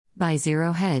By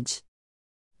Zero Hedge.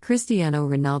 Cristiano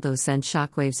Ronaldo sent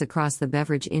shockwaves across the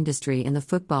beverage industry and the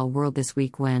football world this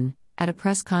week when, at a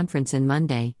press conference on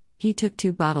Monday, he took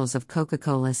 2 bottles of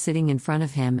Coca-Cola sitting in front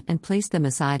of him and placed them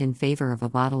aside in favor of a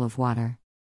bottle of water.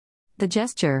 The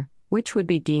gesture, which would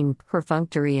be deemed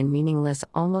perfunctory and meaningless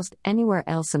almost anywhere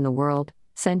else in the world,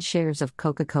 sent shares of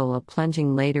Coca-Cola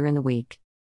plunging later in the week.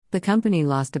 The company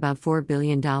lost about $4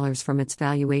 billion from its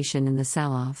valuation in the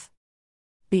sell-off.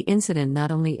 The incident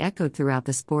not only echoed throughout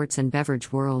the sports and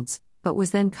beverage worlds, but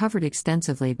was then covered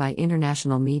extensively by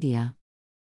international media.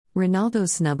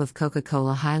 Ronaldo's snub of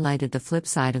Coca-Cola highlighted the flip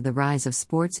side of the rise of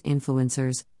sports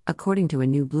influencers, according to a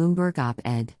new Bloomberg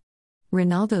op-ed.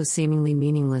 Ronaldo's seemingly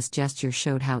meaningless gesture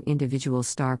showed how individual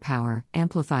star power,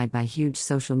 amplified by huge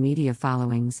social media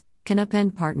followings, can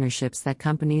upend partnerships that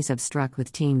companies have struck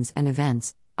with teams and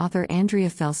events, author Andrea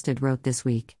Felsted wrote this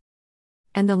week.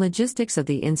 And the logistics of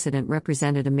the incident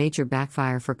represented a major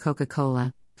backfire for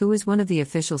Coca-Cola, who is one of the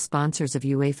official sponsors of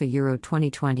UEFA Euro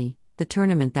 2020, the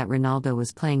tournament that Ronaldo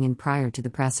was playing in prior to the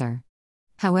presser.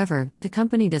 However, the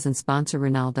company doesn't sponsor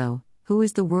Ronaldo, who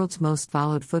is the world's most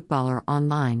followed footballer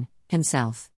online,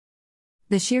 himself.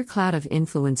 The sheer cloud of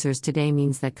influencers today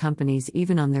means that companies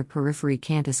even on their periphery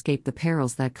can't escape the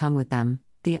perils that come with them,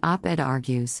 the op-ed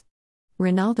argues.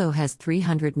 Ronaldo has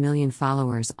 300 million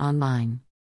followers online.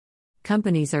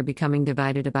 Companies are becoming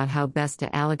divided about how best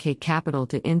to allocate capital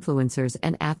to influencers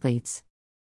and athletes.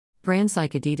 Brands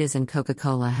like Adidas and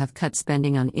Coca-Cola have cut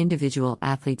spending on individual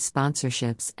athlete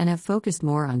sponsorships and have focused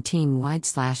more on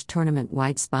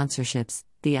team-wide/tournament-wide sponsorships,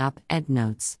 the op-ed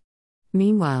notes.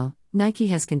 Meanwhile, Nike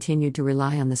has continued to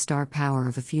rely on the star power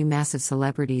of a few massive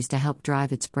celebrities to help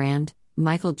drive its brand: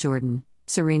 Michael Jordan,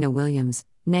 Serena Williams,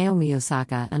 Naomi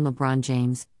Osaka, and LeBron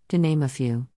James, to name a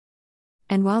few.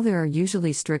 And while there are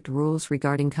usually strict rules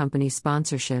regarding company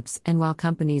sponsorships, and while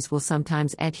companies will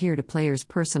sometimes adhere to players'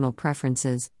 personal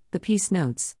preferences, the piece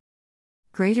notes,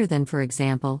 greater than, for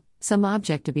example, some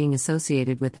object to being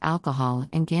associated with alcohol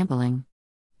and gambling.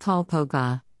 Paul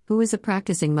Pogba, who is a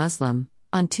practicing Muslim,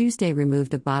 on Tuesday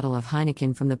removed a bottle of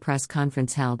Heineken from the press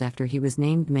conference held after he was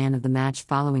named man of the match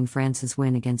following France's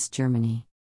win against Germany.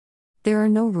 There are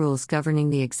no rules governing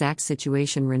the exact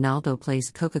situation Ronaldo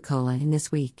placed Coca-Cola in this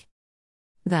week.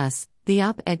 Thus, the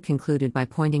op-ed concluded by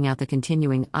pointing out the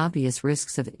continuing obvious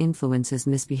risks of influencers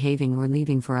misbehaving or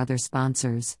leaving for other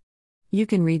sponsors. You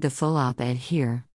can read the full op-ed here.